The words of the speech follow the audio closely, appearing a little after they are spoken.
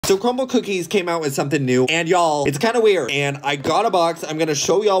So Crumbl cookies came out with something new, and y'all, it's kind of weird. And I got a box. I'm gonna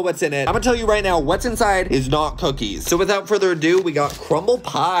show y'all what's in it. I'm gonna tell you right now, what's inside is not cookies. So without further ado, we got Crumbl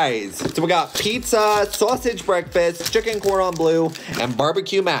pies. So we got pizza, sausage breakfast, chicken cordon bleu, and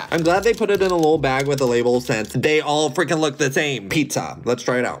barbecue mac. I'm glad they put it in a little bag with a label since they all freaking look the same. Pizza. Let's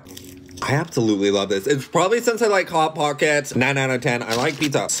try it out. I absolutely love this. It's probably since I like Hot Pockets. 9 out of 10. I like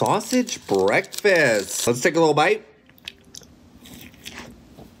pizza. Sausage breakfast. Let's take a little bite.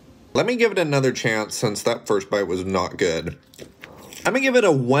 Let me give it another chance since that first bite was not good. I'm gonna give it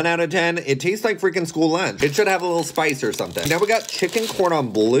a 1 out of 10. It tastes like freaking school lunch. It should have a little spice or something. Now we got chicken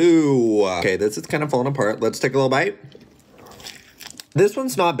cordon bleu. Okay, this is kind of falling apart. Let's take a little bite. This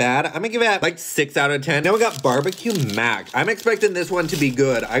one's not bad. I'm gonna give it like 6 out of 10. Now we got barbecue mac. I'm expecting this one to be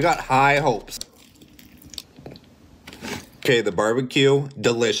good. I got high hopes. Okay, the barbecue,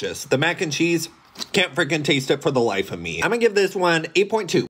 delicious. The mac and cheese, can't freaking taste it for the life of me. I'm gonna give this one 8.2.